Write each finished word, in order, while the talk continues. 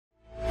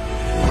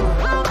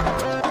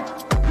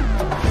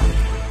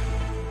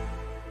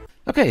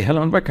Okay,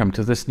 hello and welcome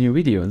to this new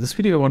video. In this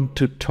video I want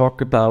to talk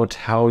about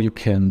how you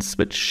can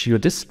switch your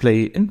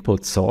display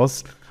input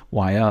source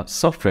via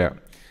software.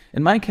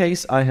 In my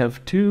case, I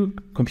have two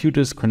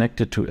computers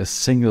connected to a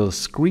single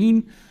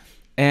screen,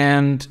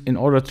 and in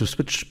order to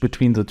switch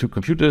between the two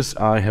computers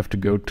I have to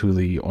go to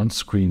the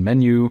on-screen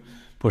menu,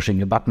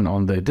 pushing a button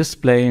on the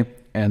display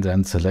and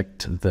then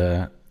select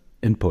the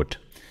input.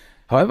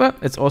 However,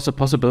 it's also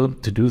possible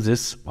to do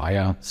this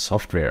via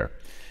software.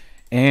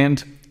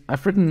 And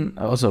I've written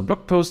also a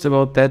blog post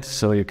about that,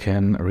 so you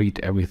can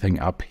read everything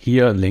up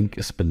here. Link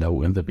is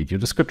below in the video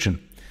description.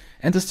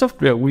 And the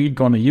software we're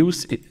gonna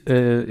use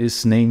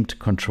is named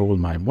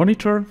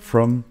ControlMyMonitor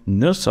from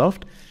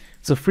Nearsoft.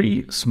 It's a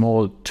free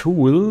small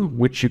tool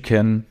which you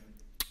can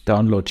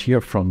download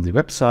here from the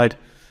website.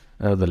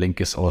 The link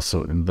is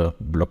also in the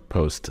blog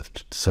post.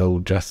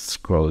 So just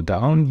scroll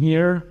down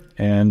here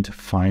and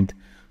find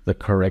the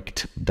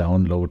correct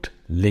download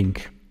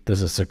link.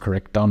 This is the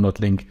correct download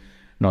link,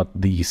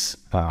 not these.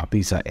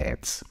 These are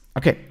ads.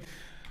 Okay,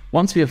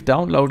 once we have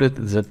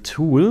downloaded the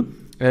tool,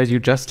 you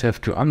just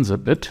have to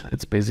unzip it.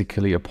 It's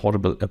basically a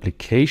portable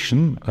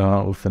application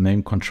with the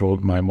name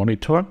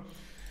ControlMyMonitor.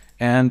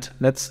 And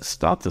let's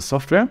start the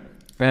software.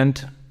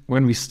 And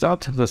when we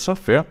start the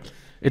software,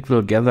 it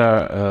will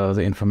gather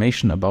the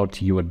information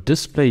about your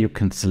display. You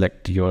can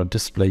select your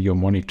display, your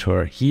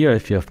monitor here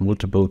if you have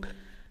multiple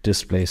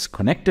displays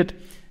connected.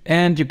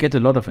 And you get a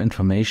lot of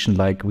information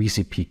like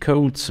VCP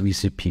codes,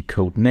 VCP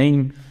code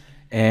name,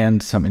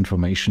 and some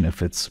information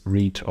if it's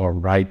read or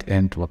write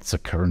and what the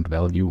current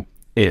value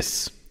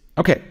is.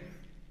 Okay,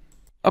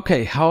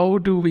 how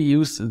do we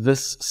use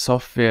this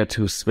software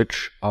to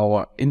switch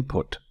our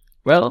input?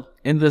 Well,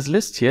 in this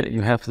list here, you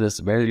have this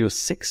value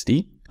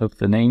 60 with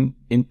the name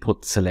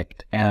input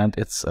select, and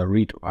it's a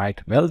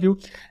read-write value,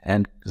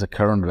 and the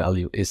current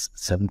value is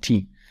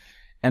 17.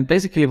 And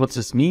basically what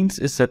this means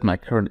is that my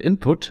current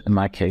input, in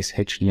my case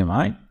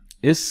HDMI,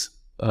 is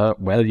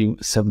value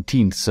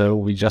 17. So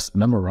we just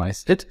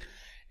memorize it,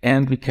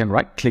 and we can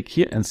right click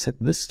here and set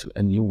this to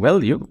a new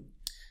value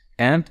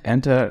and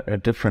enter a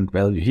different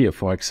value here.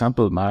 For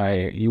example,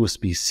 my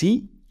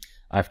USB-C,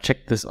 I've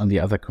checked this on the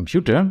other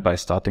computer by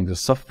starting the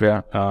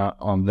software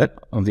on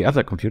the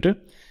other computer.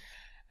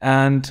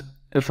 And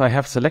if I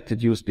have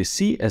selected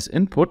USB-C as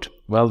input,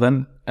 well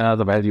then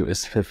the value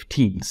is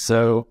 15.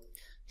 So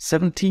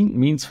 17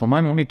 means for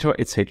my monitor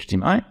it's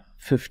HDMI,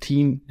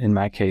 15 in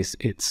my case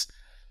it's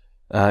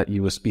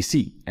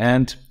USB-C.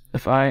 And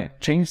if I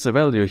change the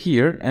value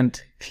here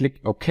and click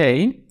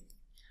OK,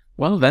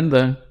 well then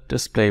the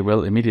display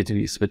will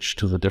immediately switch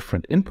to the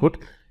different input,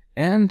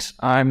 and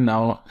I'm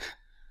now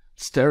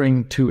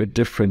staring to a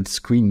different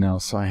screen now,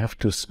 so I have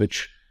to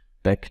switch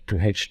back to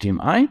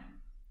HDMI,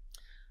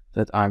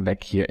 that I'm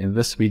back here in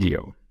this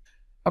video.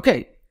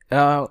 Okay.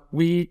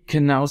 We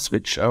can now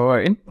switch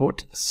our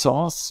input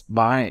source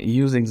by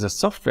using the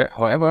software.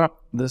 However,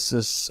 this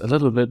is a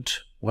little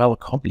bit, well,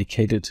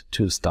 complicated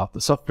to start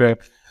the software.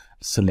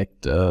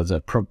 Select the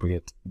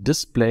appropriate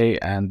display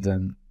and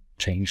then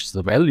change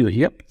the value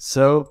here.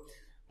 So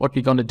what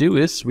we're going to do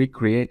is we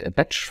create a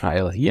batch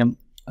file here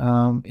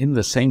in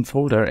the same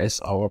folder as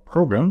our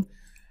program.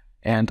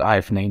 And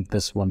I've named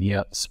this one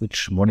here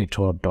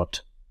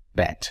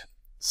switchmonitor.bat.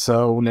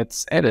 So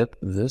let's edit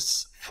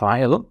this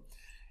file.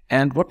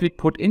 And what we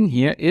put in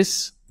here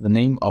is the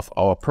name of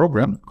our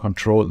program,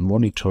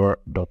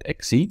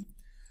 ControlMonitor.exe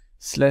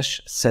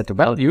 /set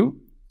value,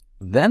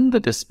 then the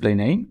display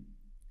name,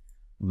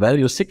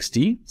 value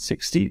 60,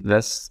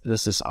 this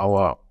is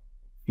our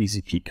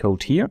VCP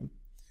code here,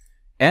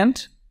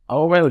 and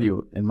our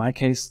value, in my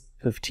case,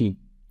 15.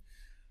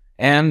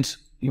 And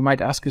you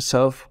might ask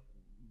yourself,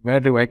 where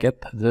do I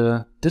get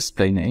the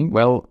display name?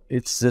 Well,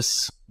 it's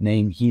this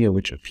name here,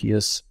 which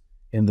appears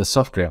in the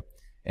software.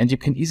 And you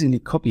can easily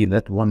copy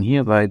that one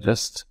here by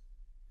just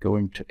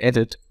going to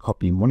edit,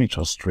 copy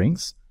monitor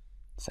strings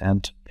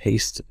and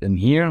paste it in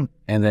here.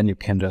 And then you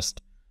can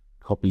just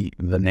copy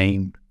the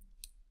name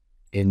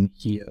in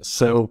here.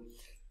 So,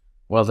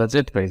 well, that's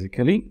it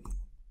basically.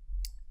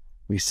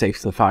 We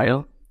save the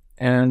file.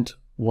 And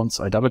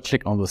once I double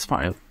click on this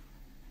file,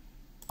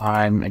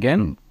 I'm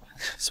again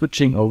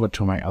switching over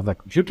to my other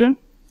computer.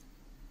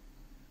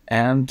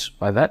 And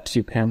by that,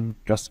 you can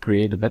just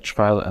create a batch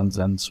file and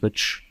then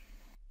switch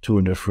to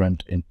a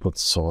different input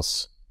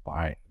source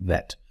by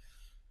that.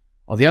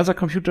 On the other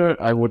computer,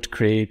 I would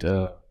create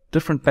a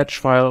different batch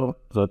file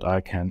that I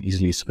can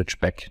easily switch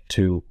back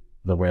to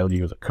the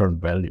value, the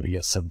current value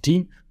here,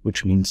 17,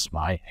 which means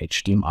my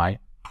HDMI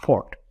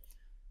port.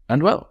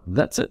 And well,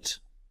 that's it.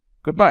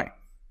 Goodbye.